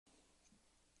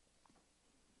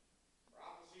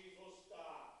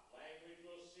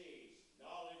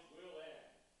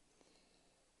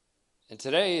And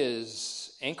today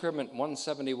is increment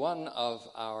 171 of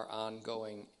our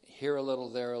ongoing here a little,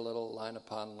 there a little, line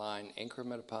upon line,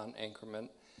 increment upon increment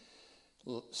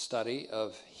study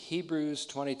of Hebrews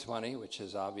 2020, which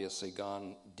has obviously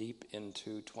gone deep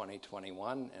into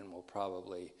 2021 and will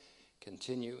probably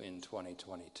continue in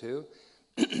 2022,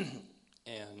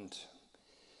 and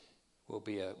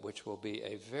which will be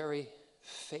a very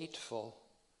fateful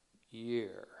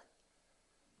year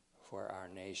for our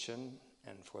nation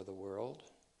and for the world.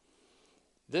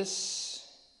 This,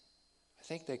 I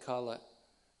think they call it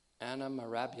Anna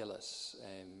Mirabilis,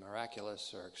 a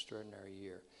miraculous or extraordinary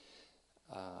year.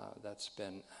 That's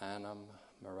been Annum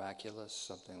Miraculous,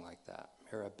 something like that.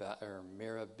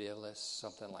 Mirabilis,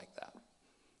 something like that.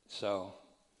 So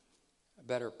I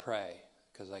better pray,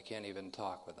 because I can't even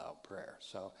talk without prayer.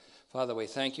 So, Father, we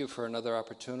thank you for another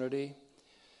opportunity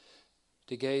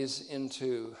to gaze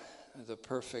into the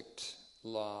perfect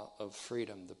law of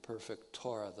freedom, the perfect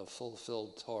Torah, the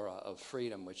fulfilled Torah of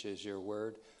freedom, which is your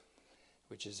word,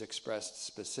 which is expressed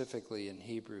specifically in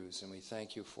Hebrews, and we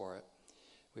thank you for it.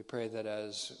 We pray that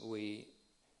as we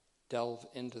delve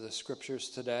into the scriptures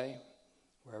today,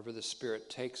 wherever the Spirit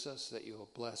takes us, that you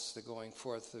will bless the going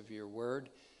forth of your word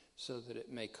so that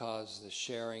it may cause the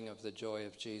sharing of the joy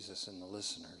of Jesus in the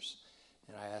listeners.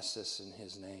 And I ask this in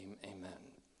his name, amen.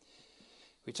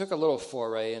 We took a little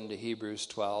foray into Hebrews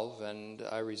 12, and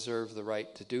I reserve the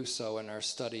right to do so in our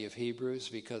study of Hebrews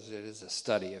because it is a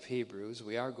study of Hebrews.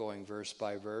 We are going verse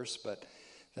by verse, but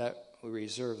that we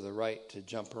reserve the right to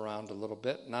jump around a little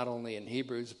bit, not only in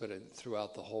Hebrews, but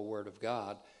throughout the whole Word of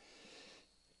God,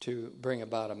 to bring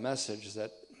about a message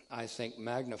that I think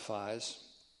magnifies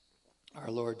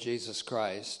our Lord Jesus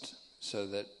Christ so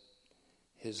that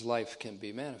his life can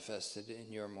be manifested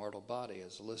in your mortal body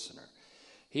as a listener.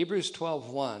 Hebrews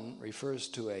 12:1 refers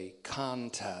to a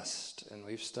contest, and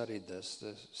we've studied this.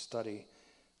 The study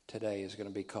today is going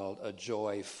to be called A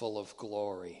Joy Full of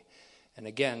Glory. And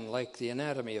again, like the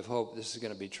anatomy of hope, this is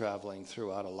going to be traveling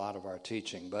throughout a lot of our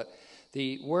teaching. But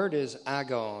the word is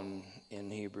agon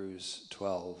in Hebrews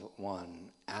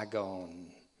 12:1,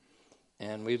 agon.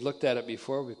 And we've looked at it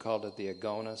before. We called it the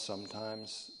agona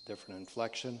sometimes, different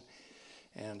inflection.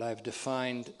 And I've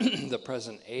defined the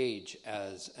present age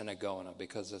as an agona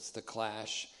because it's the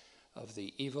clash of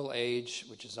the evil age,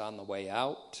 which is on the way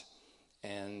out,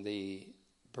 and the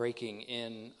breaking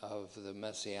in of the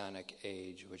messianic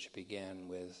age, which began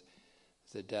with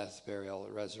the death, burial,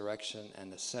 resurrection,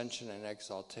 and ascension and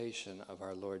exaltation of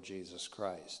our Lord Jesus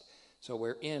Christ. So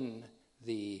we're in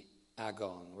the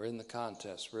agon, we're in the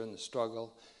contest, we're in the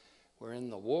struggle, we're in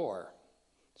the war.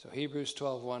 So Hebrews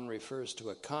 12:1 refers to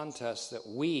a contest that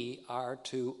we are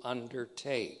to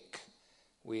undertake,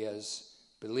 we as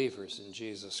believers in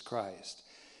Jesus Christ.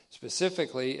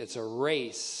 Specifically, it's a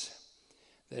race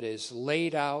that is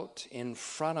laid out in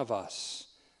front of us.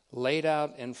 Laid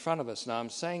out in front of us. Now,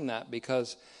 I'm saying that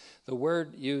because the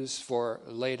word used for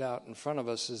laid out in front of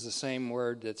us is the same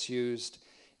word that's used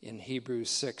in Hebrews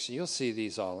 6. You'll see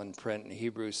these all in print in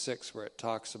Hebrews 6, where it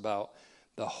talks about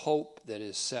the hope that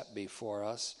is set before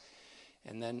us.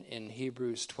 And then in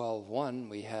Hebrews 12:1,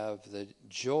 we have the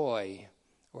joy,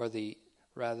 or the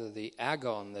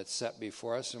agon that's set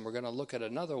before us. And we're going to look at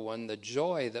another one, the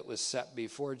joy that was set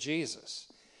before Jesus.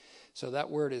 So that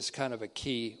word is kind of a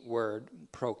key word,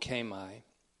 prokemai,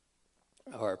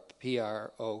 or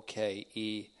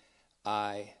Prokeimenes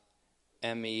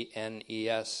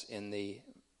in the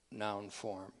noun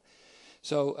form.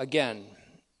 So again,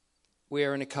 we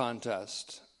are in a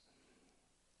contest.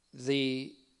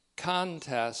 The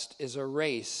contest is a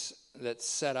race that's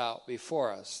set out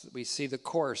before us. We see the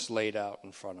course laid out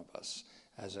in front of us,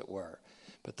 as it were.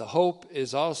 But the hope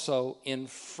is also in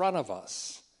front of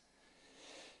us.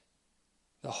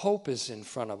 The hope is in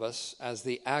front of us as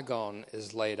the agon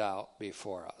is laid out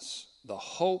before us. The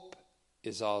hope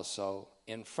is also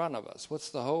in front of us. What's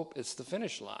the hope? It's the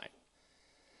finish line.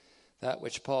 That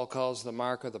which Paul calls the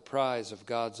mark of the prize of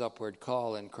God's upward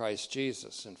call in Christ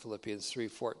Jesus in Philippians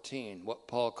 3:14. What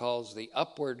Paul calls the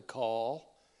upward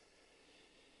call,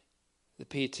 the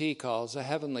PT calls a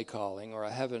heavenly calling or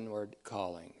a heavenward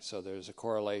calling. So there's a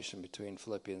correlation between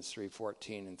Philippians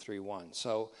 3:14 and 3:1.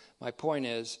 So my point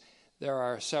is, there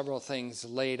are several things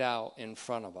laid out in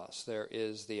front of us. There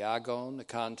is the agon, the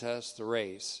contest, the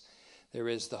race. There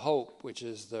is the hope, which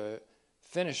is the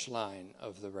finish line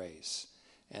of the race.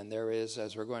 And there is,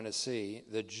 as we're going to see,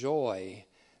 the joy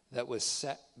that was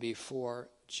set before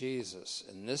Jesus.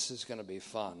 And this is going to be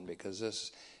fun because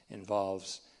this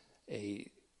involves a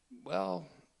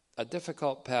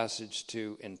difficult passage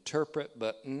to interpret,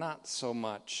 but not so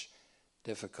much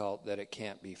difficult that it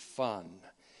can't be fun.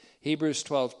 Hebrews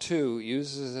 12:2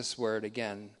 uses this word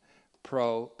again,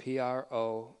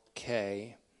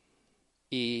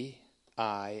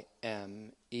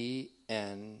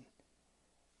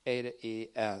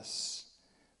 P-R-O-K-E-I-M-E-N-A-E-S.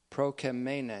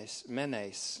 Prokemenes.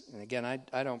 And again,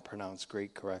 I don't pronounce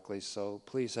Greek correctly, so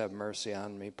please have mercy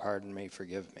on me, pardon me,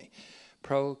 forgive me.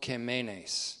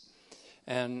 Prokemenes,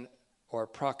 or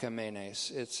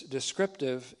prokemenes. It's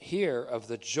descriptive here of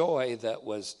the joy that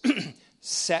was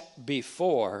set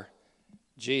before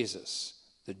Jesus.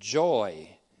 The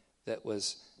joy that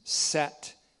was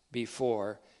set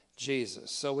before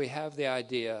Jesus. So we have the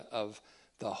idea of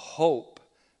the hope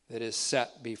that is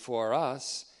set before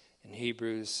us in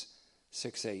Hebrews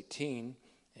 6:18,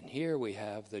 and here we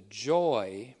have the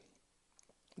joy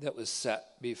that was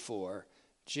set before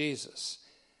Jesus.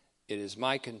 It is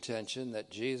my contention that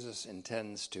Jesus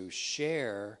intends to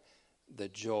share the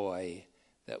joy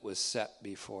that was set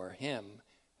before him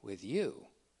with you,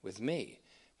 with me,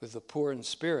 with the poor in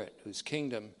spirit,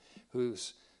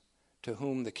 to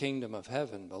whom the kingdom of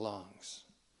heaven belongs.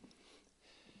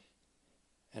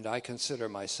 And I consider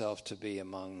myself to be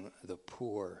among the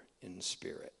poor in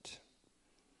spirit.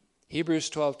 Hebrews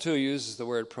 12:2 uses the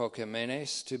word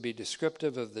prokemenes to be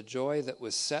descriptive of the joy that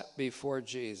was set before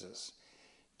Jesus.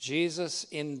 Jesus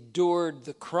endured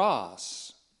the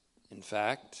cross, in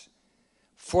fact,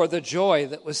 for the joy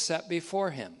that was set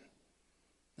before him.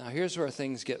 Now here's where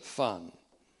things get fun.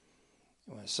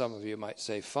 Well, some of you might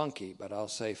say funky, but I'll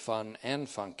say fun and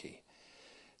funky.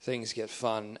 Things get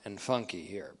fun and funky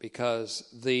here because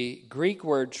the Greek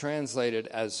word translated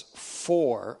as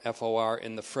for, F-O-R,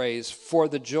 in the phrase for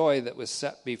the joy that was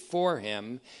set before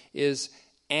him is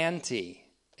anti,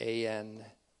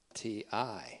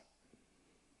 A-N-T-I.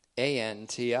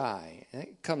 A-N-T-I.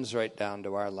 It comes right down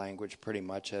to our language pretty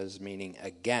much as meaning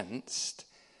against.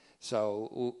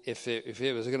 So if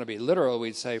it was going to be literal,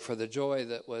 we'd say for the joy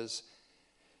that was,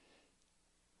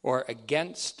 or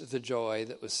against the joy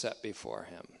that was set before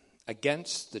him.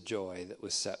 Against the joy that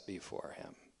was set before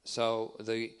him. So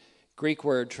the Greek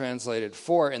word translated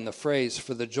for in the phrase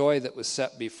for the joy that was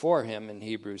set before him in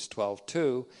Hebrews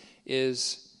 12:2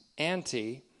 is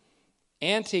anti.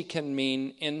 Anti can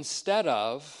mean instead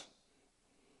of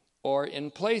or in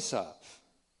place of.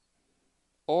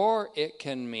 Or it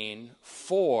can mean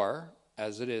for,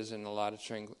 as it is in a lot of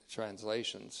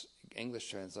translations, English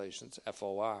translations,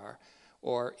 F-O-R,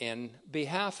 or in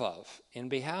behalf of,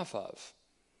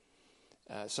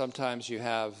 Sometimes you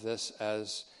have this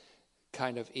as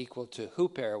kind of equal to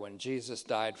huper. When Jesus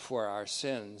died for our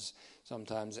sins,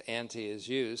 sometimes anti is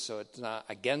used, so it's not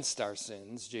against our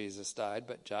sins Jesus died,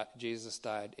 but Jesus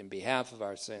died in behalf of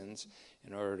our sins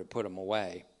in order to put them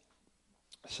away.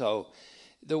 So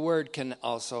the word can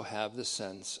also have the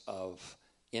sense of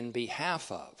in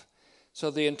behalf of.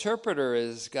 So the interpreter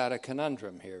has got a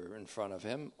conundrum here in front of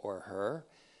him or her,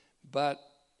 but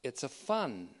it's a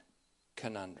fun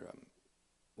conundrum.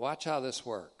 Watch how this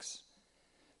works.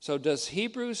 So does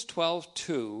Hebrews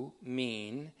 12:2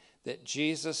 mean that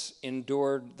Jesus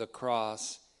endured the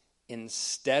cross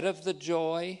instead of the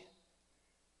joy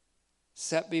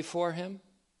set before him?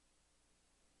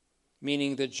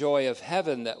 Meaning the joy of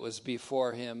heaven that was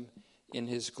before him in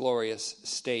his glorious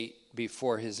state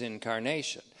before his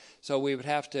incarnation. So we would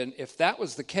have to, if that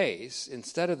was the case,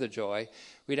 instead of the joy,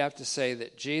 we'd have to say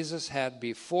that Jesus had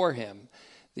before him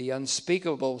the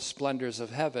unspeakable splendors of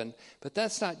heaven, but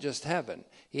that's not just heaven.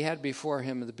 He had before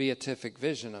him the beatific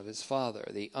vision of his Father,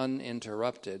 the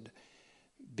uninterrupted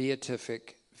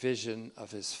beatific vision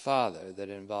of his Father that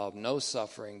involved no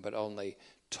suffering but only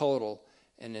total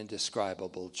and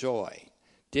indescribable joy.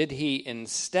 Did he,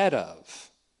 instead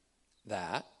of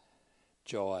that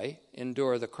joy,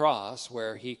 endure the cross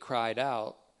where he cried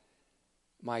out,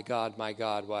 my God,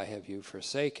 why have you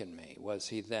forsaken me? Was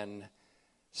he then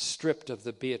stripped of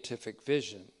the beatific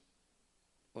vision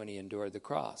when he endured the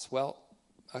cross? Well,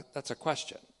 that's a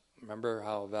question. Remember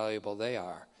how valuable they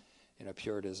are in a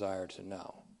pure desire to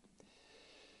know.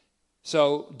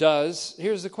 So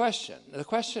here's the question. The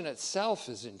question itself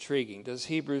is intriguing. Does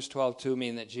Hebrews 12:2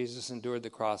 mean that Jesus endured the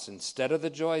cross instead of the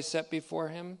joy set before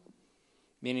him?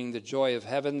 Meaning the joy of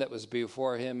heaven that was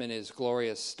before him in his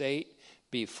glorious state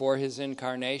before his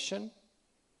incarnation?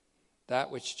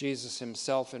 That which Jesus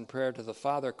himself in prayer to the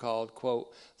Father called,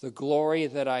 quote, the glory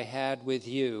that I had with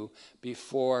you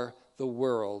before the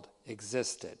world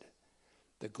existed.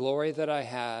 The glory that I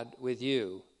had with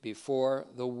you before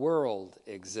the world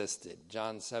existed.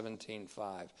 John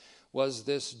 17:5. Was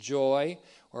this joy,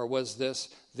 or was this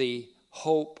the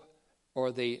hope,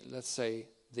 or the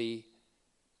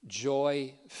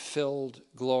joy-filled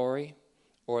glory?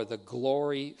 or the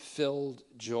glory-filled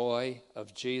joy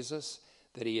of Jesus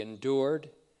that he endured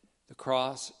the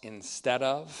cross instead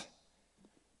of?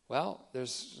 Well,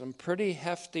 there's some pretty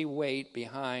hefty weight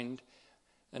behind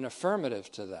an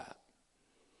affirmative to that.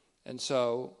 And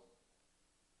so,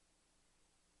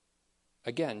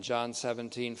 again, John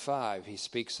 17:5, he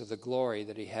speaks of the glory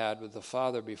that he had with the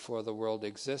Father before the world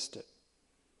existed.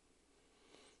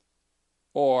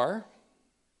 Or,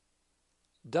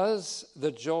 does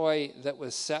the joy that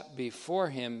was set before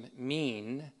him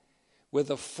mean, with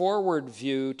a forward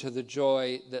view to the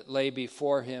joy that lay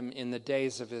before him in the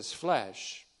days of his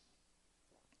flesh,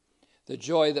 the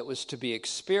joy that was to be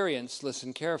experienced,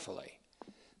 listen carefully,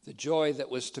 the joy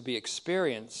that was to be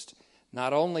experienced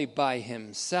not only by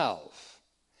himself,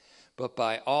 but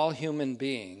by all human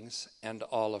beings and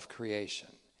all of creation?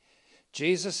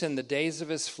 Jesus, in the days of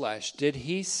his flesh, did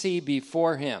he see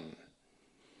before him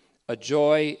a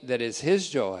joy that is his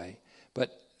joy,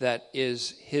 but that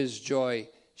is his joy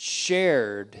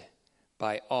shared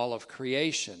by all of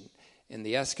creation in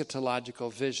the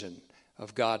eschatological vision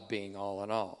of God being all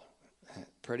in all?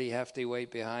 Pretty hefty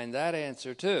weight behind that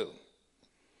answer, too.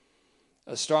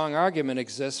 A strong argument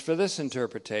exists for this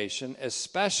interpretation,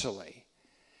 especially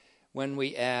when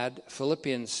we add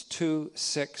Philippians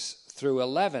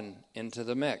 2:6-11 into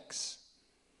the mix.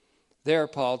 There,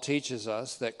 Paul teaches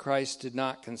us that Christ did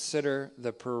not consider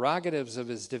the prerogatives of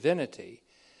his divinity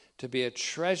to be a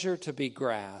treasure to be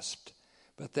grasped,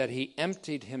 but that he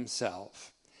emptied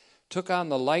himself, took on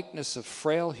the likeness of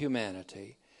frail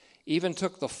humanity, even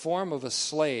took the form of a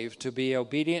slave to be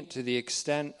obedient to the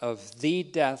extent of the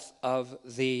death of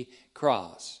the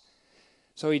cross.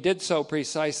 So he did so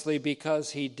precisely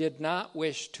because he did not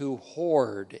wish to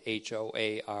hoard,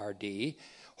 H-O-A-R-D,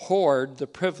 hoard the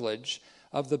privilege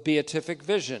of the beatific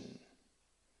vision,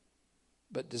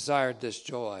 but desired this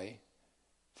joy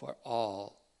for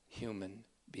all human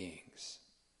beings.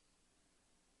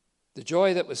 The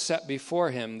joy that was set before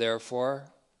him,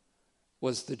 therefore,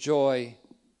 was the joy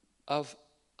of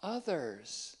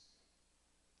others.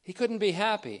 He couldn't be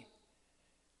happy.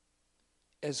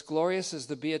 As glorious as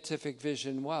the beatific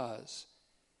vision was,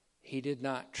 he did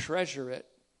not treasure it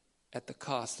at the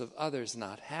cost of others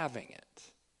not having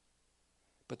it.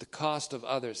 But the cost of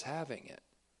others having it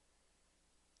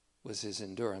was his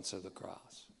endurance of the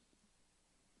cross.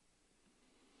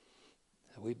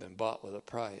 We've been bought with a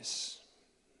price.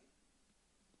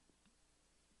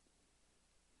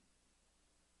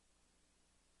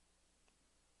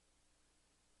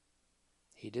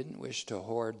 He didn't wish to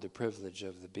hoard the privilege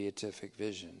of the beatific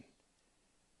vision,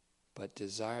 but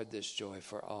desired this joy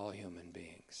for all human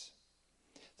beings.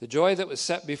 The joy that was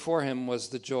set before him was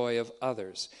the joy of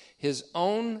others. His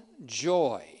own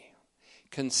joy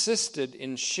consisted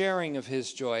in sharing of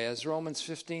his joy. As Romans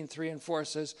 15:3-4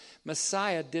 says,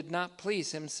 Messiah did not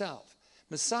please himself.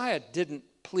 Messiah didn't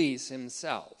please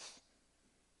himself.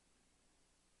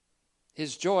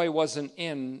 His joy wasn't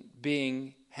in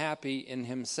being happy in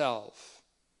himself.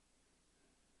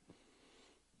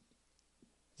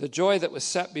 The joy that was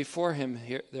set before him,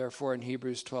 here, therefore, in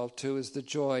Hebrews 12:2, is the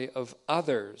joy of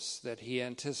others that he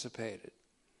anticipated.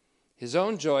 His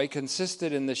own joy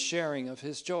consisted in the sharing of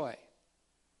his joy.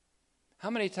 How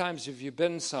many times have you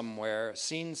been somewhere,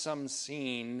 seen some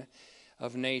scene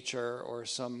of nature or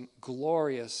some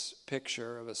glorious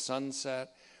picture of a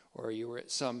sunset, or you were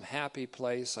at some happy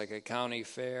place like a county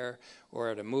fair or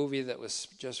at a movie that was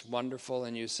just wonderful,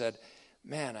 and you said,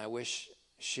 man, I wish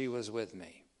she was with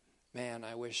me. Man,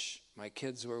 I wish my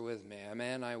kids were with me.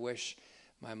 Man, I wish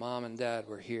my mom and dad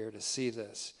were here to see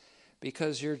this.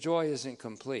 Because your joy isn't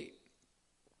complete.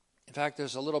 In fact,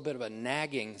 there's a little bit of a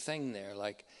nagging thing there,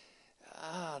 like,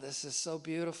 this is so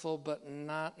beautiful, but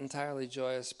not entirely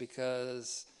joyous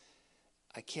because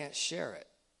I can't share it.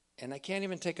 And I can't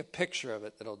even take a picture of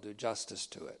it that'll do justice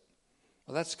to it.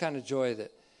 Well, that's the kind of joy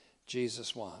that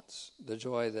Jesus wants, the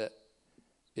joy that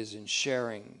is in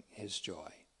sharing his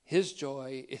joy. His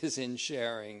joy is in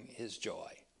sharing his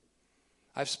joy.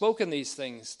 I've spoken these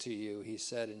things to you, he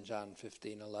said in John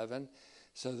 15:11,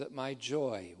 so that my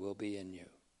joy will be in you.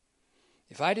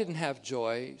 If I didn't have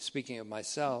joy, speaking of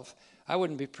myself, I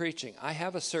wouldn't be preaching. I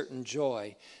have a certain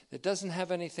joy that doesn't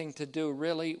have anything to do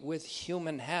really with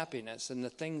human happiness and the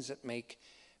things that make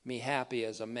me happy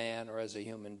as a man or as a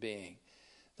human being.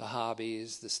 The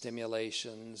hobbies, the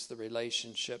stimulations, the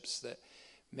relationships that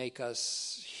make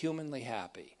us humanly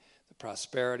happy, the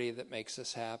prosperity that makes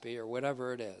us happy, or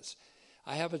whatever it is.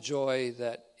 I have a joy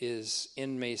that is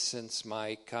in me since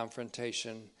my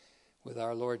confrontation with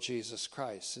our Lord Jesus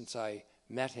Christ, since I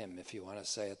met him, if you want to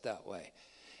say it that way.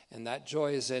 And that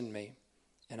joy is in me,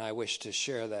 And I wish to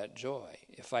share that joy.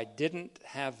 If I didn't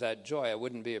have that joy, I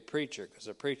wouldn't be a preacher, because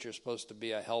a preacher is supposed to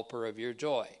be a helper of your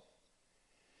joy.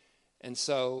 And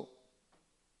so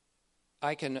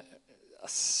I can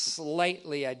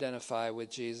slightly identify with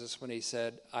Jesus when he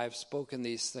said, I've spoken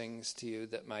these things to you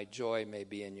that my joy may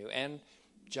be in you. And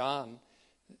John,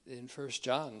 in 1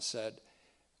 John, said,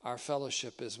 our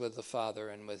fellowship is with the Father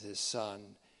and with his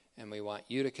Son, and we want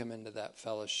you to come into that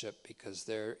fellowship because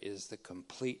there is the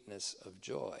completeness of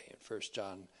joy in 1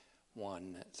 John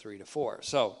 1, 3-4.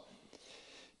 So,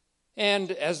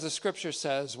 and as the Scripture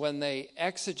says, when they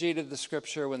exegeted the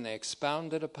Scripture, when they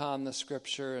expounded upon the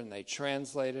Scripture, and they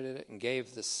translated it and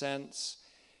gave the sense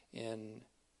in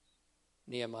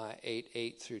Nehemiah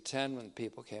 8:8-10, when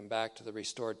people came back to the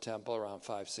restored temple around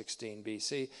 516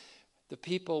 BC, the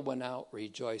people went out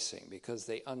rejoicing because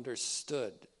they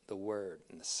understood the word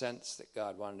and the sense that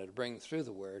God wanted to bring through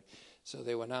the word. So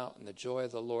they went out, and the joy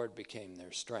of the Lord became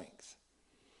their strength.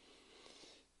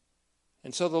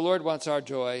 And so the Lord wants our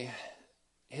joy,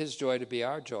 his joy, to be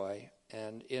our joy.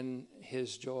 And in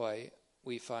his joy,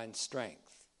 we find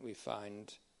strength. We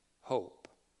find hope.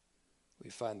 We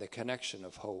find the connection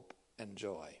of hope and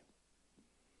joy.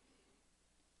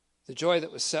 The joy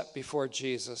that was set before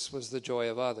Jesus was the joy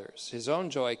of others. His own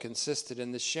joy consisted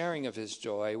in the sharing of his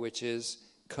joy, which is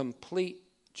complete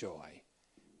joy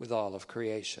with all of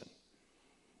creation.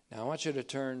 Now I want you to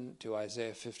turn to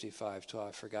Isaiah 55:12.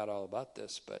 I forgot all about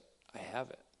this, but I have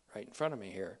it right in front of me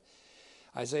here.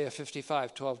 Isaiah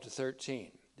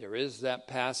 55:12-13. There is that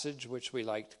passage which we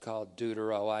like to call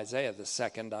Deutero-Isaiah, the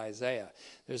second Isaiah.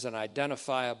 There's an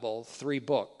identifiable 3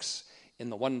 books in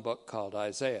the one book called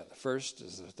Isaiah. The first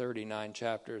is the 39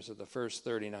 chapters of the first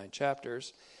 39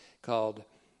 chapters called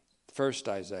First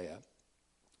Isaiah.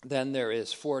 Then there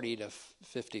is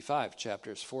 40-55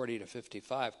 chapters,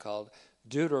 40-55 called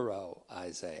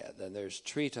Deutero-Isaiah. Then there's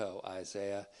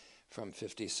Trito-Isaiah from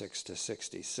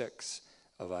 56-66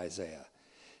 of Isaiah.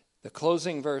 The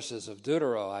closing verses of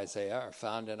Deutero-Isaiah are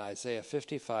found in Isaiah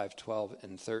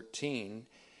 55:12-13.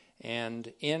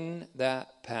 And in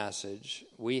that passage,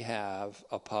 we have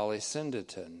a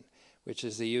polysyndeton, which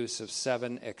is the use of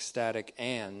 7 ecstatic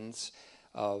ands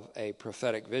of a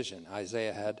prophetic vision.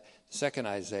 Second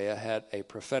Isaiah had a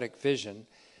prophetic vision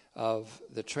of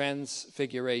the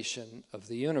transfiguration of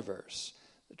the universe,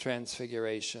 the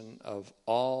transfiguration of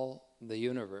all the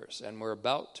universe. And we're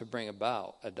about to bring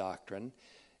about a doctrine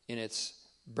in its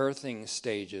birthing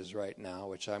stages right now,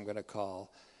 which I'm going to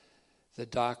call the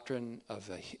doctrine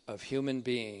of human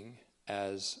being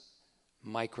as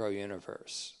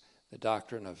micro-universe, the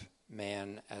doctrine of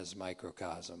man as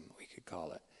microcosm, we could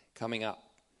call it, coming up.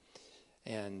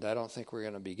 And I don't think we're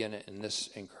going to begin it in this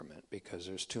increment because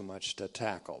there's too much to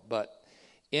tackle. But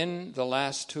in the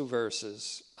last 2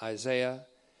 verses, Isaiah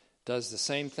does the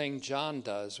same thing John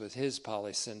does with his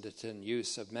polysyndeton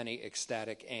use of many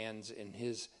ecstatic ands in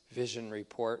his vision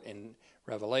report in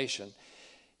Revelation.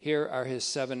 Here are his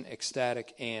 7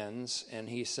 ecstatic ands, and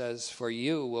he says, "For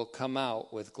you will come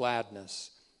out with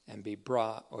gladness and be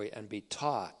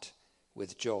taught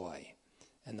with joy.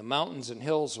 And the mountains and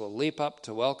hills will leap up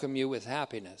to welcome you with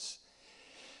happiness."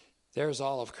 There's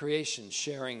all of creation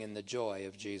sharing in the joy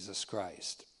of Jesus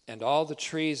Christ. "And all the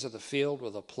trees of the field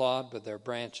will applaud with their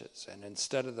branches. And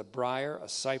instead of the briar, a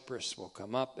cypress will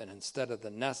come up, and instead of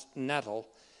the nettle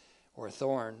or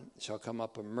thorn shall come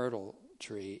up a myrtle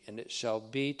tree, and it shall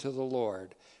be to the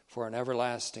Lord for an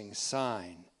everlasting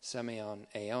sign," Semeion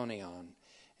Aeonion,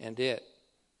 "and it,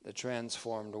 the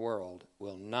transformed world,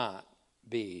 will not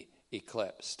be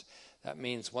eclipsed." That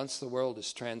means once the world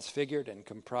is transfigured and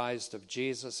comprised of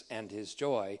Jesus and his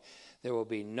joy, there will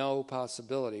be no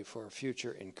possibility for a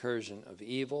future incursion of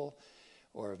evil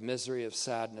or of misery, of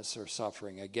sadness, or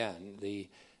suffering again. The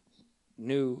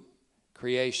new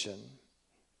creation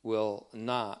will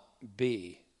not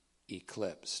be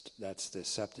eclipsed. That's the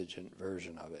Septuagint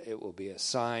version of it. It will be a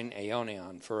sign,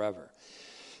 Aeonion, forever.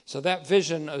 So that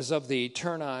vision is of the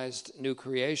eternized new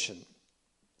creation.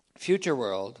 Future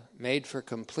world made for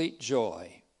complete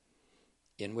joy,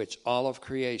 in which all of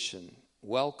creation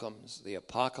welcomes the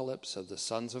apocalypse of the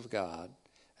sons of God,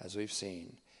 as we've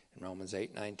seen in Romans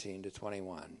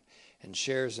 8:19-21, and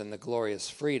shares in the glorious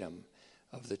freedom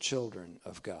of the children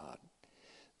of God.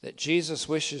 That Jesus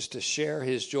wishes to share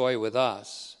his joy with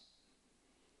us.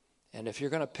 And if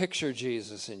you're going to picture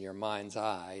Jesus in your mind's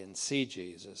eye and see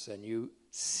Jesus, and you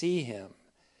see him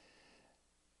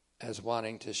as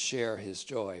wanting to share his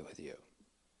joy with you.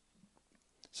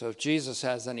 So if Jesus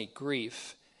has any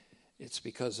grief, it's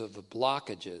because of the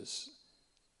blockages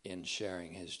in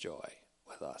sharing his joy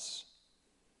with us.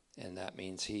 And that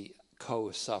means he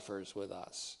co-suffers with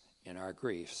us in our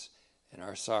griefs, in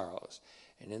our sorrows.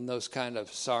 And in those kind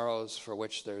of sorrows for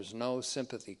which there's no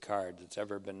sympathy card that's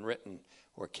ever been written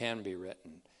or can be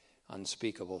written,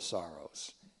 unspeakable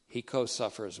sorrows, he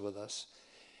co-suffers with us.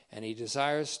 And he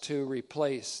desires to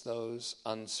replace those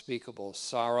unspeakable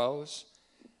sorrows,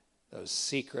 those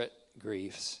secret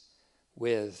griefs,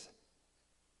 with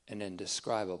an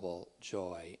indescribable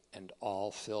joy, and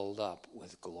all filled up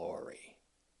with glory.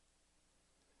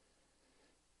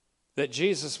 That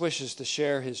Jesus wishes to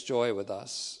share his joy with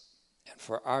us, and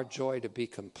for our joy to be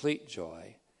complete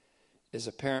joy, is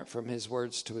apparent from his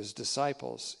words to his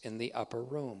disciples in the upper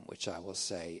room, which I will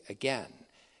say again.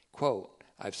 Quote,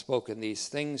 I've spoken these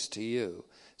things to you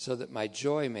so that my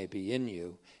joy may be in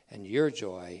you and your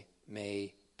joy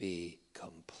may be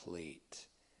complete.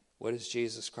 What does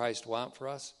Jesus Christ want for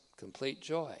us? Complete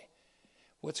joy.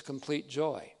 What's complete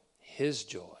joy? His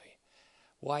joy.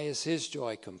 Why is his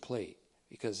joy complete?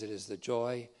 Because it is the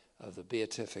joy of the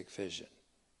beatific vision,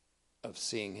 of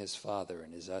seeing his Father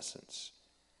in his essence.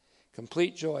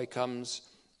 Complete joy comes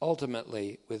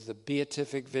ultimately with the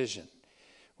beatific vision,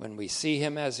 when we see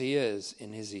him as he is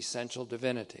in his essential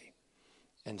divinity,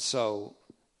 and so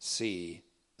see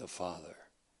the Father.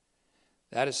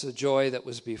 That is the joy that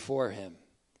was before him.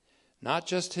 Not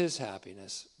just his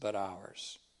happiness, but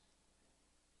ours.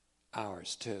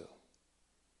 Ours too.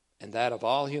 And that of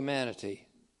all humanity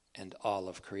and all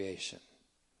of creation.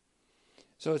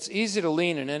 So it's easy to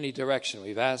lean in any direction.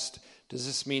 We've asked, does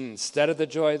this mean instead of the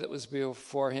joy that was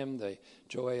before him, the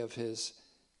joy of his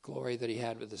glory that he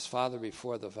had with his Father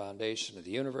before the foundation of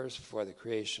the universe, before the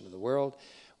creation of the world?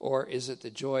 Or is it the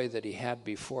joy that he had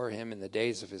before him in the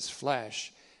days of his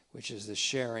flesh, which is the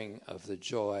sharing of the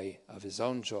joy, of his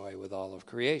own joy with all of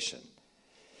creation?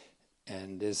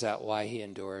 And is that why he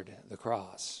endured the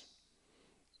cross?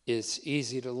 It's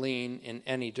easy to lean in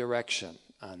any direction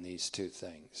on these two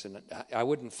things. And I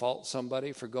wouldn't fault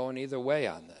somebody for going either way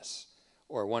on this,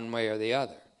 or one way or the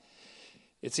other.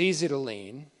 It's easy to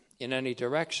lean in any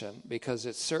direction because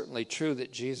it's certainly true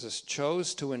that Jesus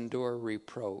chose to endure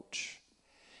reproach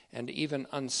and even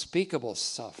unspeakable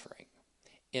suffering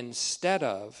instead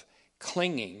of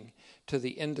clinging to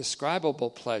the indescribable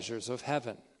pleasures of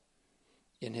heaven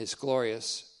in his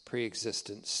glorious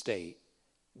pre-existent state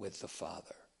with the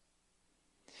Father.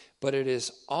 But it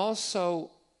is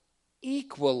also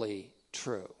equally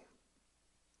true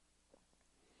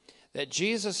that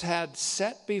Jesus had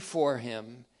set before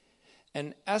him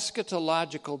an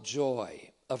eschatological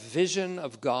joy, a vision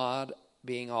of God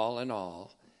being all in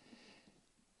all,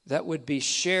 that would be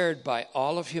shared by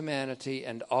all of humanity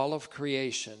and all of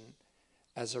creation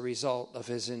as a result of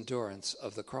his endurance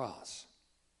of the cross.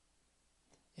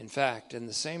 In fact, in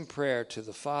the same prayer to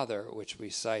the Father, which we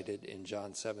cited in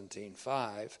John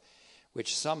 17:5,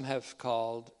 which some have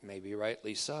called, maybe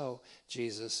rightly so,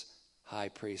 Jesus' high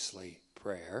priestly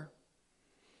prayer,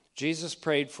 Jesus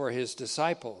prayed for his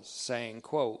disciples, saying,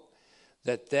 quote,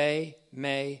 that they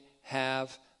may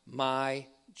have my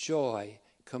joy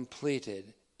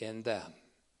completed in them.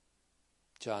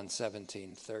 John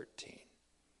 17:13.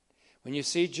 When you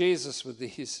see Jesus with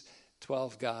these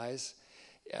 12 guys,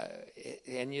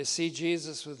 and you see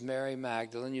Jesus with Mary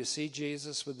Magdalene, you see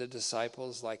Jesus with the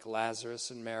disciples like Lazarus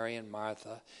and Mary and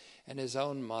Martha and his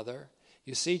own mother,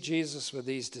 you see Jesus with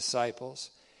these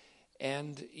disciples,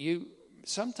 and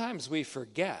sometimes we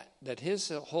forget that his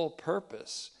whole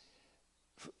purpose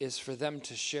is for them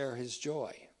to share his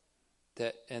joy,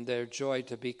 and their joy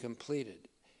to be completed,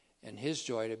 and his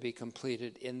joy to be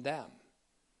completed in them.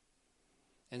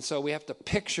 And so we have to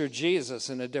picture Jesus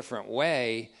in a different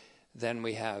way than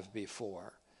we have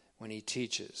before, when he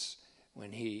teaches,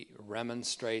 when he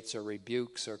remonstrates or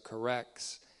rebukes or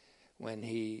corrects, when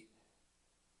he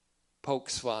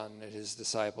pokes fun at his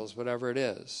disciples, whatever it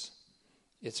is.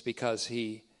 It's because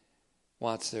he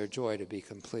wants their joy to be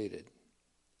completed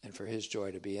and for his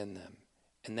joy to be in them.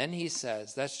 And then he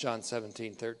says, that's John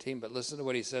 17:13, but listen to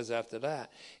what he says after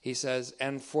that. He says,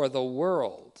 and for the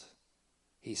world,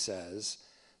 he says,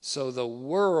 so the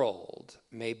world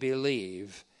may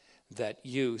believe that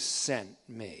you sent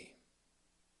me.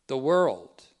 The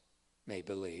world may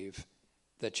believe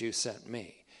that you sent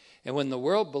me. And when the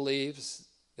world believes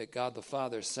that God the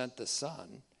Father sent the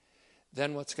Son,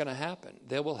 then what's going to happen?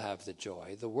 They will have the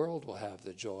joy. The world will have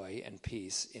the joy and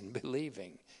peace in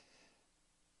believing.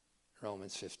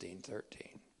 Romans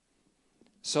 15:13.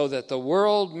 So that the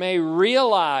world may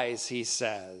realize, he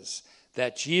says,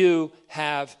 that you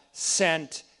have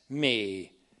sent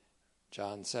me.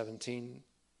 John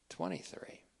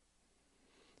 17:23.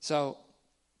 So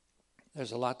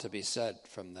there's a lot to be said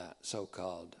from that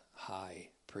so-called high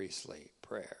priestly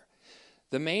prayer.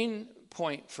 The main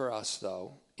point for us,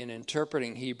 though, in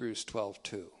interpreting Hebrews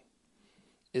 12:2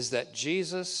 is that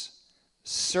Jesus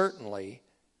certainly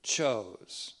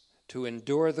chose to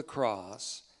endure the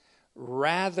cross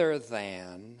rather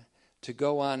than to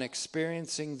go on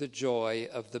experiencing the joy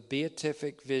of the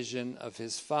beatific vision of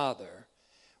his Father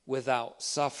without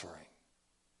suffering.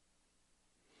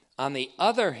 On the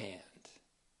other hand,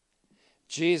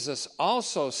 Jesus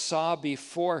also saw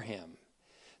before him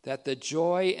that the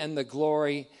joy and the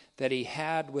glory that he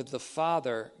had with the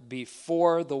Father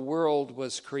before the world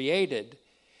was created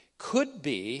could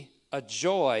be a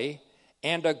joy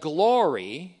and a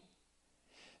glory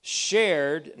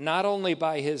shared not only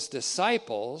by his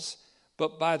disciples,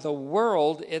 but by the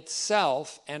world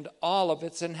itself and all of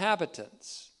its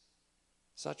inhabitants.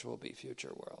 Such will be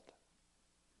future world.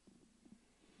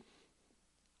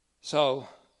 So,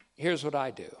 here's what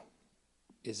I do.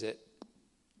 Is it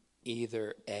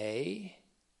either A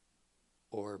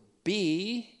or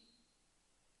B,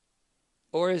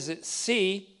 or is it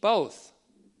C, both?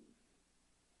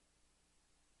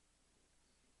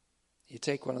 You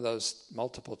take one of those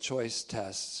multiple choice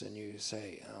tests and you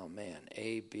say, oh man,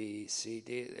 A, B, C,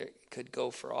 D, it could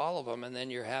go for all of them, and then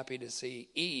you're happy to see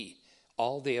E,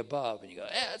 all the above, and you go,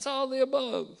 it's all the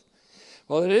above.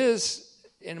 Well, it is,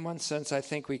 in one sense, I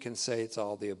think we can say it's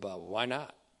all the above. Why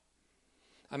not?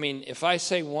 I mean, if I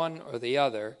say one or the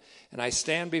other, and I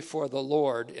stand before the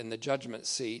Lord in the judgment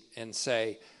seat and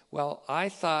say, well, I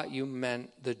thought you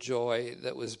meant the joy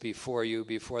that was before you,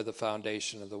 before the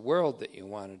foundation of the world, that you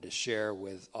wanted to share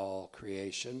with all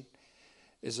creation.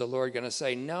 Is the Lord going to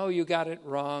say, no, you got it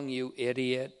wrong, you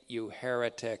idiot, you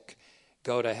heretic,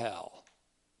 go to hell?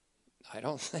 I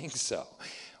don't think so.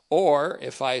 Or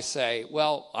if I say,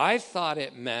 well, I thought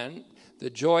it meant the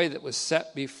joy that was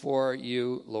set before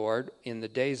you, Lord, in the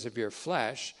days of your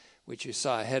flesh, which you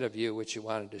saw ahead of you, which you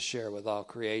wanted to share with all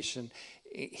creation,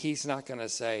 he's not going to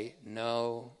say,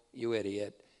 no, you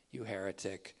idiot, you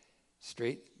heretic.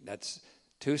 That's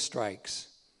 2 strikes.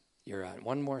 You're on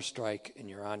one more strike and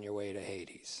you're on your way to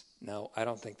Hades. No, I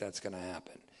don't think that's going to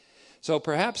happen. So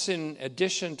perhaps in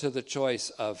addition to the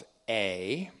choice of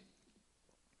A,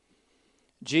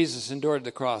 Jesus endured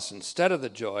the cross instead of the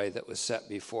joy that was set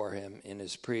before him in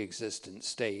his pre-existent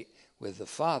state with the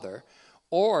Father,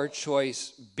 or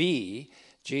choice B,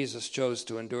 Jesus chose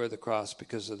to endure the cross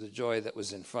because of the joy that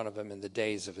was in front of him in the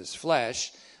days of his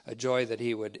flesh, a joy that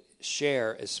he would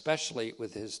share especially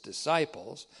with his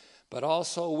disciples, but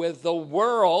also with the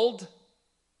world.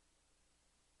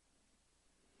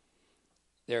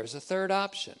 There's a third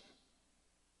option.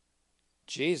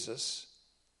 Jesus,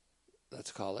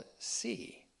 let's call it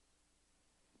C.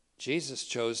 Jesus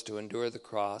chose to endure the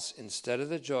cross instead of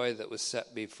the joy that was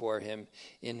set before him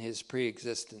in his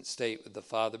pre-existent state with the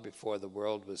Father before the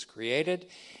world was created.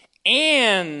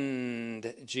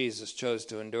 And Jesus chose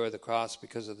to endure the cross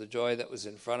because of the joy that was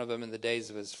in front of him in the days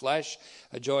of his flesh,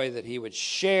 a joy that he would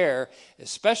share,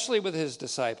 especially with his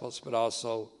disciples, but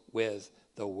also with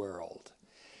the world.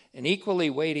 An equally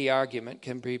weighty argument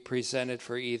can be presented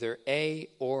for either A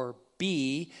or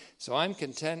B, so I'm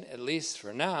content, at least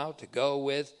for now, to go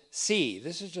with C.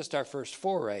 This is just our first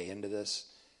foray into this.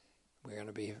 We're going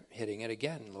to be hitting it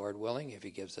again, Lord willing, if he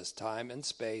gives us time and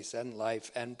space and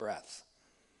life and breath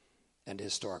and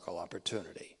historical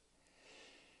opportunity.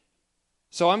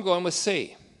 So I'm going with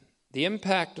C. The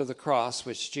impact of the cross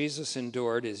which Jesus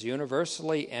endured is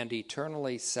universally and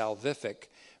eternally salvific,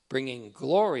 bringing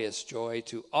glorious joy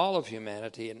to all of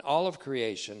humanity and all of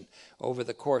creation over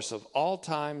the course of all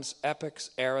times,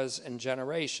 epochs, eras, and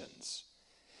generations.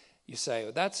 You say,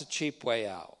 well, that's a cheap way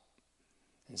out.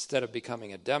 Instead of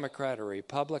becoming a Democrat or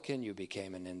Republican, you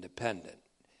became an independent.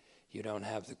 You don't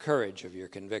have the courage of your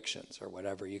convictions or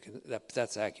whatever.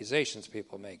 That's accusations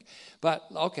people make. But,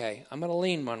 okay, I'm going to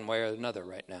lean one way or another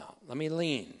right now. Let me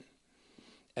lean.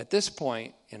 At this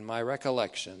point in my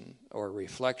recollection or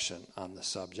reflection on the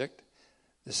subject,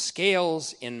 the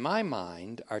scales in my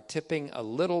mind are tipping a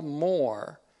little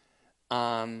more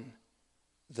on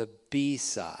the B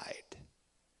side.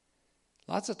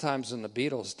 Lots of times when the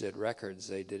Beatles did records,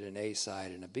 they did an A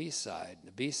side and a B side.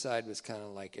 The B side was kind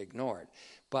of like ignored.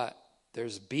 But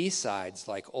there's B sides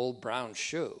like Old Brown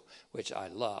Shoe, which I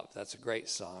love. That's a great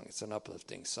song. It's an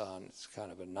uplifting song. It's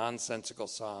kind of a nonsensical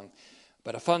song,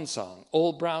 but a fun song.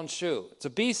 Old Brown Shoe. It's a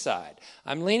B side.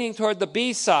 I'm leaning toward the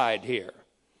B side here.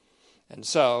 And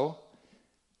so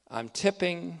I'm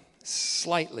tipping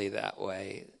slightly that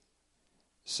way.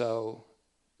 So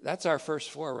that's our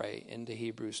first foray into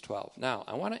Hebrews 12. Now,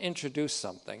 I want to introduce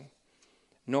something,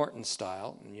 Norton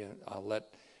style, and I'll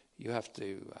let you have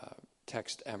to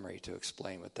text Emery to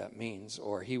explain what that means,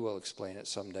 or he will explain it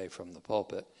someday from the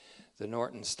pulpit, the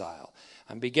Norton style.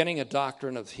 I'm beginning a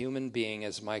doctrine of human being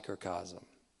as microcosm.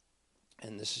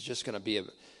 And this is just going to be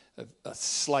a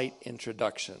slight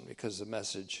introduction because the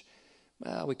message,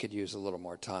 well, we could use a little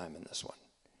more time in this one.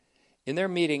 In their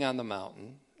meeting on the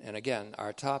mountain, and again,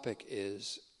 our topic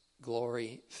is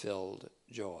glory-filled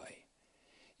joy.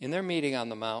 In their meeting on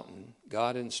the mountain,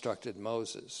 God instructed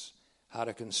Moses how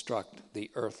to construct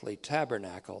the earthly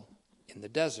tabernacle in the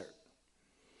desert.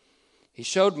 He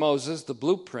showed Moses the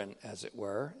blueprint, as it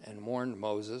were, and warned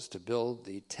Moses to build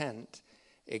the tent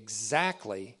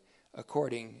exactly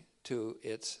according to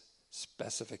its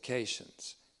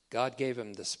specifications. God gave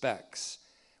him the specs.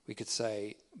 We could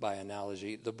say, by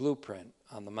analogy, the blueprint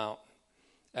on the mountain.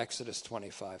 Exodus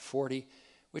 25:40,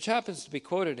 which happens to be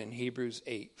quoted in Hebrews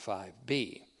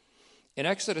 8:5b. In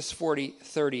Exodus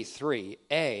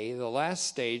 40:33a, the last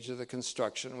stage of the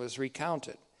construction was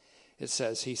recounted. It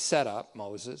says,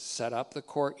 Moses set up the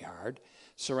courtyard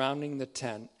surrounding the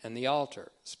tent and the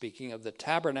altar, speaking of the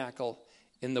tabernacle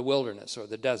in the wilderness, or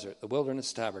the desert, the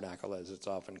wilderness tabernacle as it's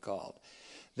often called.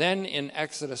 Then in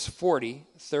Exodus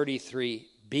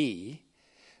 40:33b,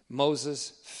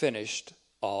 Moses finished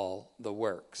all the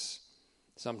works.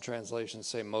 Some translations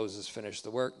say Moses finished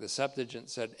the work. The Septuagint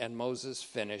said, and Moses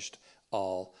finished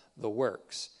all the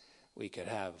works. We could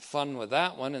have fun with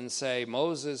that one and say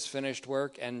Moses finished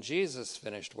work and Jesus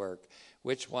finished work.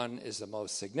 Which one is the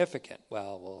most significant?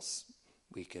 Well,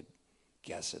 we could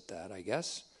guess at that, I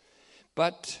guess.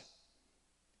 But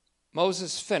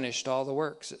Moses finished all the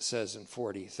works, it says in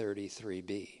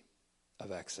 40:33b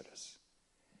of Exodus.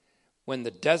 When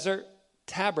the desert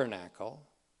tabernacle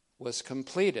was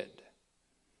completed,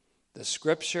 the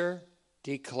scripture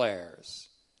declares,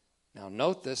 now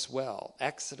note this well,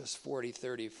 Exodus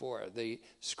 40:34, the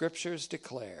scriptures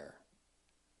declare,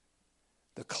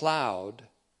 the cloud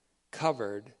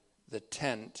covered the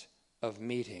tent of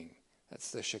meeting.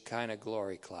 That's the Shekinah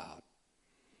glory cloud.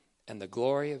 And the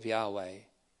glory of Yahweh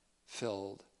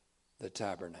filled the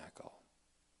tabernacle.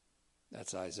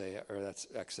 That's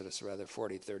Exodus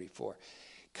 40:34.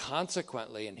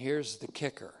 Consequently, and here's the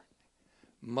kicker,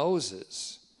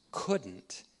 Moses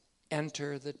couldn't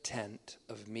enter the tent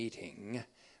of meeting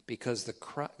because the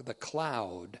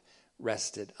cloud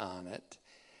rested on it,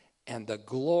 and the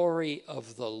glory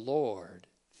of the Lord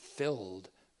filled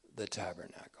the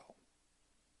tabernacle.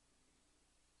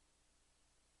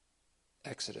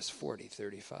 Exodus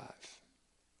 40:35.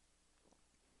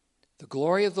 The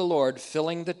glory of the Lord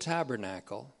filling the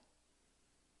tabernacle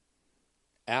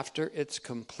after its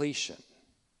completion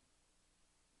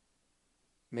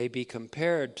may be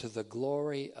compared to the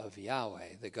glory of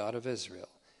Yahweh, the God of Israel,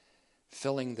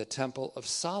 filling the temple of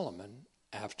Solomon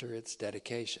after its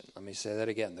dedication. Let me say that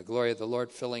again. The glory of the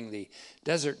Lord filling the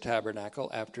desert tabernacle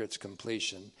after its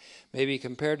completion may be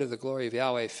compared to the glory of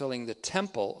Yahweh filling the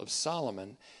temple of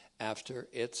Solomon after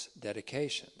its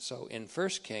dedication. So in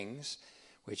 1 Kings,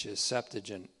 which is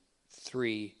Septuagint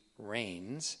 3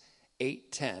 reigns,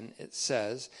 8:10, it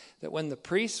says that when the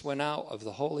priests went out of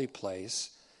the holy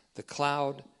place, the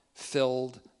cloud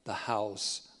filled the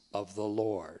house of the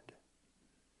Lord.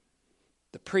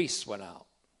 The priests went out.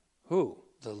 Who?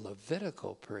 The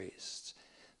Levitical priests.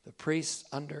 The priests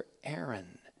under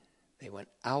Aaron. They went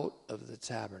out of the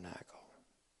tabernacle.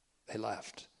 They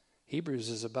left. Hebrews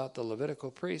is about the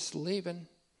Levitical priests leaving.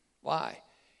 Why?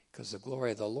 Because the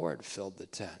glory of the Lord filled the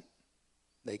tent.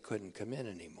 They couldn't come in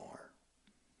anymore.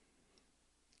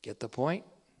 Get the point?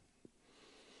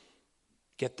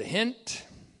 Get the hint?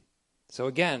 So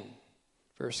again,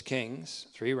 1 Kings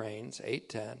 3 reigns,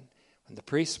 8:10. When the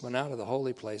priests went out of the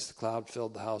holy place, the cloud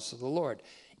filled the house of the Lord.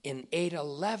 In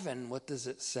 8:11, what does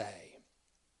it say?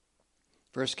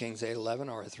 1 Kings 8:11,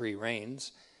 or 3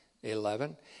 reigns,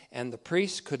 8:11. And the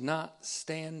priests could not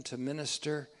stand to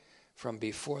minister from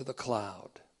before the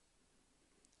cloud,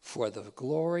 for the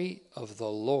glory of the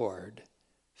Lord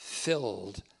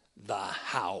filled the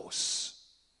house.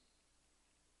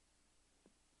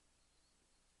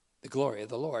 The glory of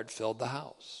the Lord filled the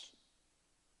house.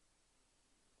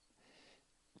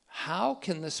 How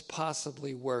can this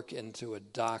possibly work into a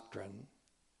doctrine,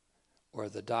 or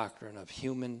the doctrine of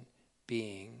human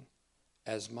being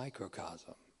as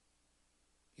microcosm?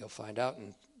 You'll find out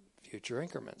in future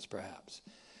increments, perhaps.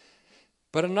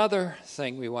 But another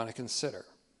thing we want to consider.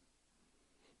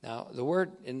 Now, the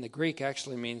word in the Greek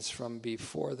actually means from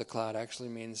before the cloud, actually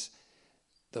means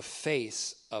the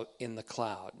face in the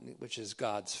cloud, which is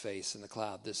God's face in the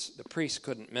cloud. The priests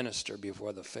couldn't minister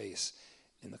before the face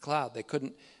in the cloud. They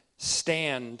couldn't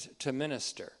stand to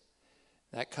minister.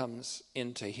 That comes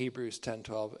into Hebrews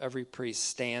 10:12. Every priest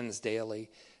stands daily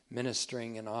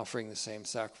ministering and offering the same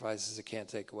sacrifices that can't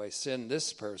take away sin.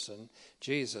 This person,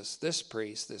 Jesus, this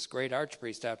priest, this great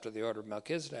archpriest after the order of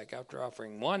Melchizedek, after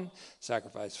offering one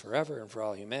sacrifice forever and for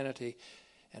all humanity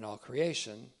and all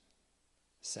creation,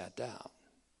 sat down.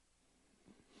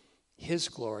 His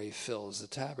glory fills the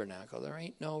tabernacle. There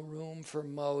ain't no room for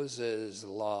Moses'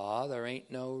 law. There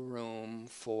ain't no room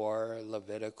for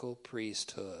Levitical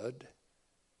priesthood.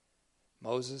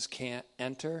 Moses can't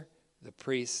enter. The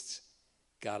priests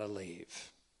got to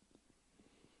leave.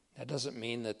 That doesn't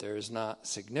mean that there is not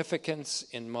significance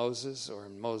in Moses or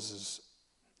in Moses'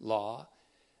 law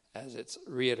as it's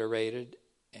reiterated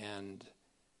and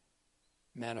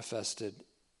manifested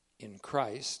in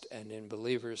Christ and in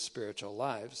believers' spiritual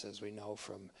lives, as we know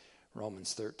from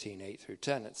Romans 13, 8 through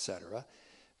 10, etc.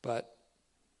 But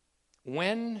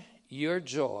when your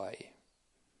joy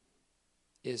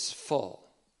is full,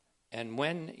 and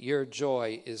when your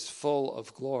joy is full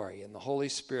of glory and the Holy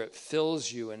Spirit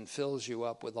fills you and fills you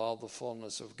up with all the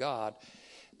fullness of God,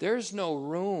 there's no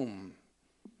room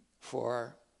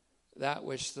for that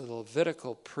which the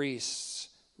Levitical priests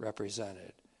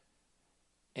represented.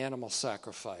 Animal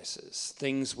sacrifices,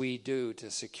 things we do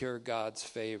to secure God's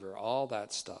favor, all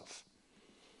that stuff.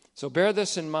 So bear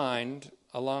this in mind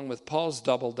along with Paul's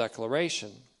double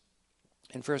declaration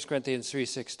in 1 Corinthians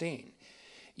 3:16.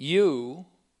 You,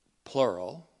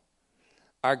 plural,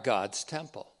 are God's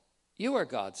temple. You are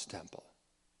God's temple.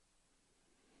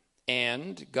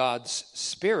 And God's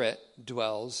Spirit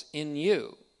dwells in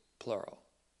you, plural.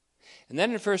 And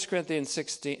then in 1 Corinthians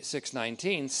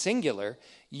 6:19, singular,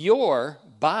 your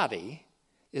body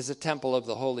is a temple of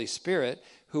the Holy Spirit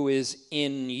who is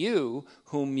in you,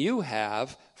 whom you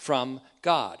have from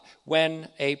God. When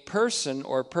a person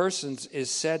or persons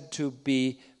is said to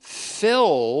be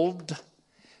filled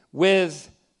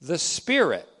with the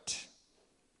Spirit,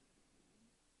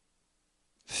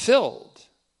 filled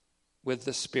with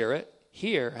the Spirit,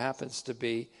 here happens to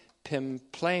be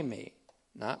pimplemi,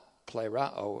 not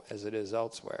plerao as it is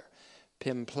elsewhere.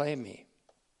 Pimplemi.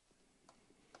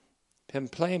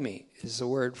 Pimplemi is the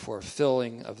word for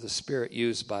filling of the Spirit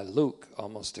used by Luke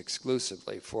almost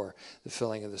exclusively for the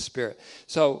filling of the Spirit.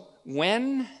 So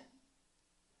when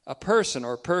a person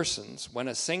or persons, when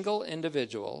a single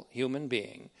individual, human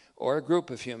being, or a group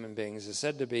of human beings is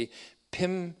said to be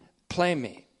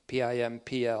pimplemi,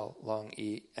 P-I-M-P-L, long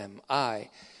E-M-I,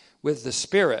 with the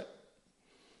Spirit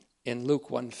in Luke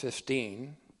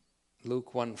 1:15,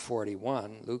 Luke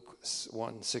 1:41, Luke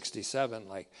 1:67,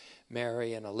 like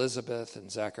Mary and Elizabeth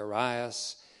and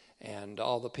Zacharias and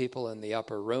all the people in the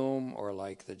upper room, or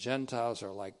like the Gentiles,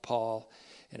 or like Paul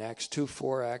in Acts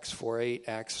 2:4, Acts 4:8,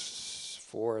 Acts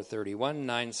 4:31,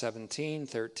 9:17,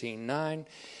 13:9.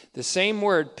 The same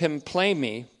word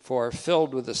pimplemi for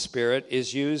filled with the Spirit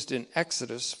is used in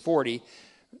Exodus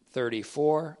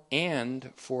 40:34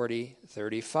 and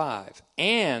 40:35.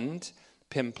 And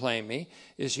pimplemi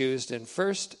is used in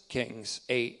 1 Kings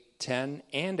 8:10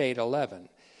 and 8:11.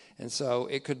 And so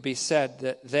it could be said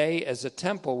that they as a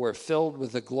temple were filled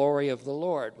with the glory of the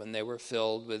Lord when they were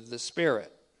filled with the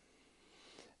Spirit.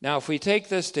 Now, if we take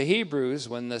this to Hebrews,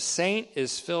 when the saint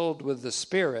is filled with the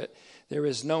Spirit, there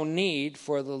is no need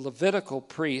for the Levitical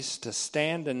priests to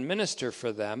stand and minister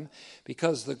for them,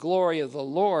 because the glory of the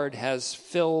Lord has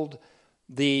filled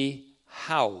the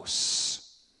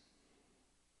house.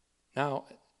 Now,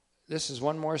 this is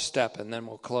one more step and then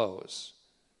we'll close.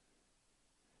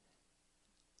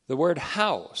 The word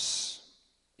house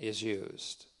is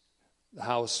used. The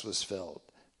house was filled.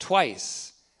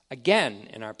 Twice, again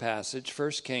in our passage,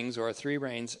 1 Kings or 3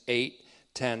 Reigns 8,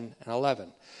 10, and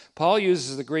 11. Paul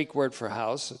uses the Greek word for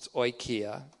house. It's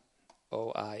oikia,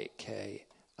 O-I-K-I-A.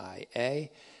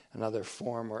 Another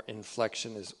form or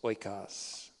inflection is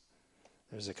oikos.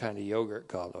 There's a kind of yogurt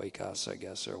called oikos, I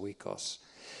guess, or oikos.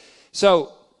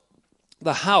 So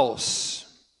the house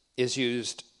is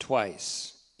used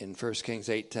twice in 1 Kings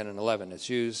 8, 10, and 11. It's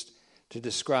used to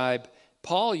describe,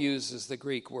 Paul uses the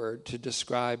Greek word to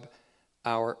describe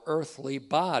our earthly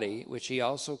body, which he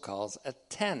also calls a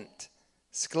tent,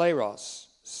 skleros,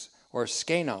 or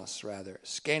skenos rather,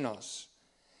 skenos.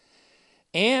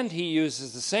 And he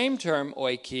uses the same term,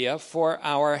 oikia, for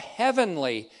our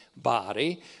heavenly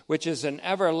body, which is an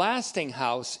everlasting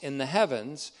house in the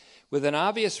heavens, with an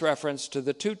obvious reference to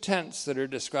the two tents that are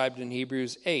described in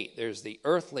Hebrews 8. There's the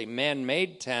earthly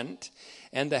man-made tent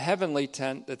and the heavenly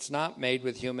tent that's not made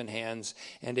with human hands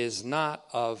and is not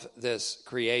of this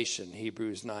creation,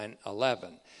 Hebrews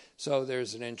 9:11. So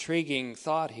there's an intriguing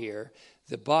thought here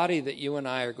The body that you and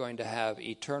I are going to have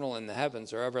eternal in the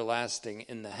heavens or everlasting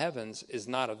in the heavens is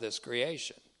not of this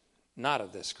creation. Not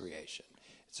of this creation.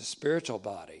 It's a spiritual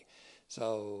body.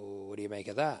 So what do you make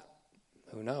of that?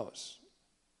 Who knows?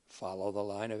 Follow the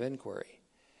line of inquiry.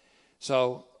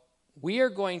 So we are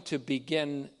going to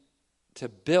begin to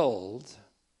build,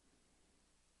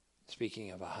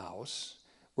 speaking of a house,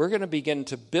 we're going to begin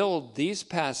to build these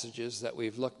passages that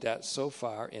we've looked at so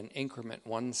far in increment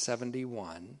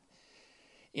 171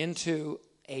 into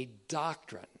a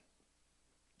doctrine.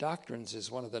 Doctrines is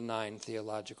one of the 9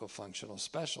 theological functional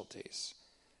specialties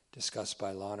discussed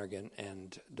by Lonergan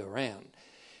and Duran.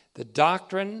 The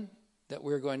doctrine that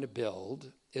we're going to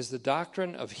build is the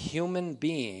doctrine of human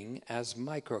being as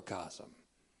microcosm,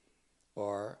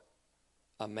 or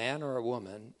a man or a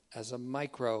woman as a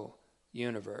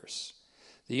micro-universe.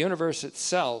 The universe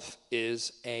itself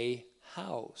is a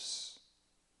house.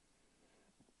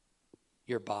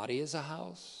 Your body is a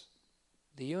house.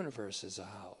 The universe is a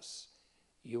house.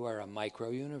 You are a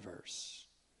micro-universe.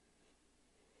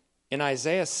 In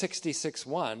Isaiah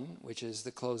 66:1, which is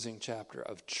the closing chapter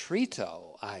of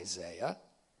Trito Isaiah,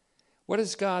 what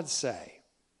does God say?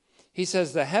 He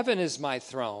says, the heaven is my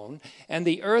throne, and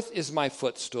the earth is my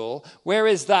footstool. Where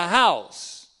is the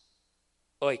house,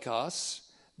 oikos,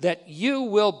 that you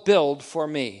will build for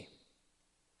me?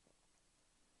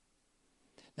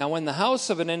 Now, when the house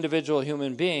of an individual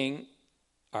human being,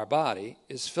 our body,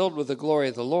 is filled with the glory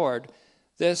of the Lord,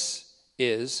 this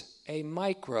is a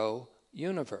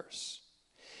micro-universe.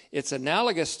 It's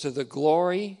analogous to the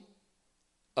glory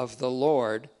of the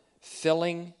Lord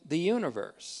filling the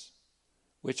universe,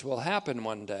 which will happen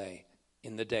one day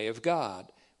in the day of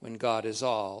God, when God is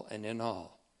all and in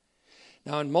all.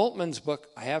 Now, in Moltmann's book,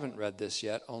 I haven't read this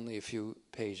yet, only a few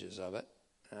pages of it.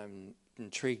 I'm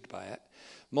intrigued by it.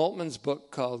 Moltmann's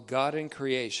book called God in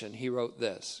Creation, he wrote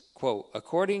this, quote,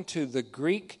 according to the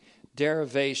Greek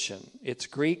derivation, its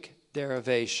Greek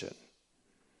derivation,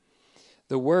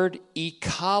 the word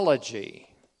ecology,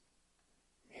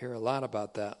 hear a lot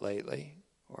about that lately,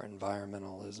 or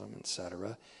environmentalism,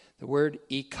 etc. The word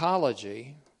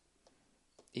ecology,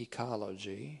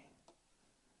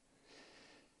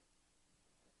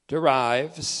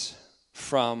 derives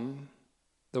from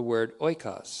the word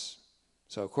oikos.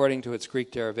 So according to its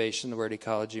Greek derivation, the word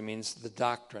ecology means the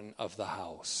doctrine of the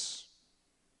house.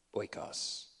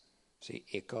 Oikos. See,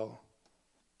 eco,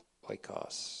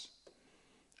 oikos.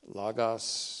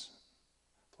 Logos,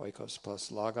 oikos plus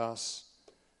logos,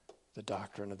 the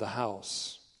doctrine of the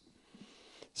house.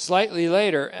 Slightly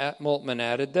later, Moltmann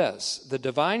added this: the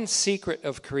divine secret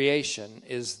of creation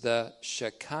is the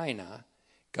Shekinah,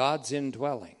 God's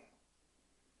indwelling.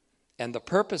 And the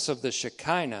purpose of the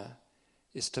Shekinah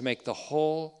is to make the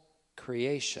whole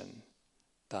creation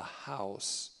the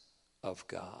house of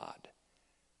God.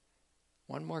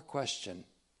 One more question.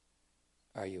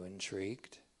 Are you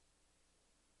intrigued?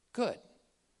 Good.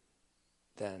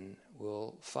 Then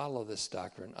we'll follow this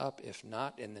doctrine up. If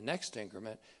not in the next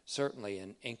increment, certainly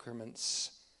in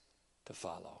increments to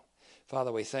follow.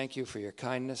 Father, we thank you for your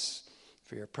kindness,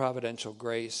 for your providential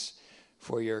grace,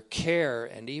 for your care,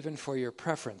 and even for your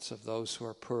preference of those who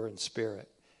are poor in spirit.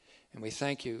 And we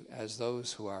thank you as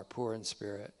those who are poor in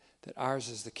spirit, that ours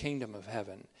is the kingdom of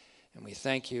heaven. And we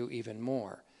thank you even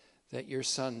more that your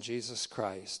Son, Jesus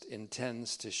Christ,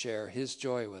 intends to share his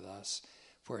joy with us,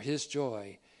 for his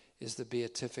joy is the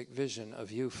beatific vision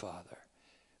of you, Father.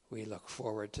 We look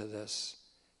forward to this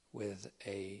with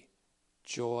a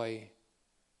joy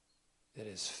that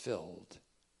is filled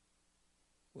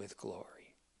with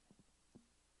glory.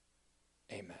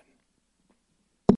 Amen.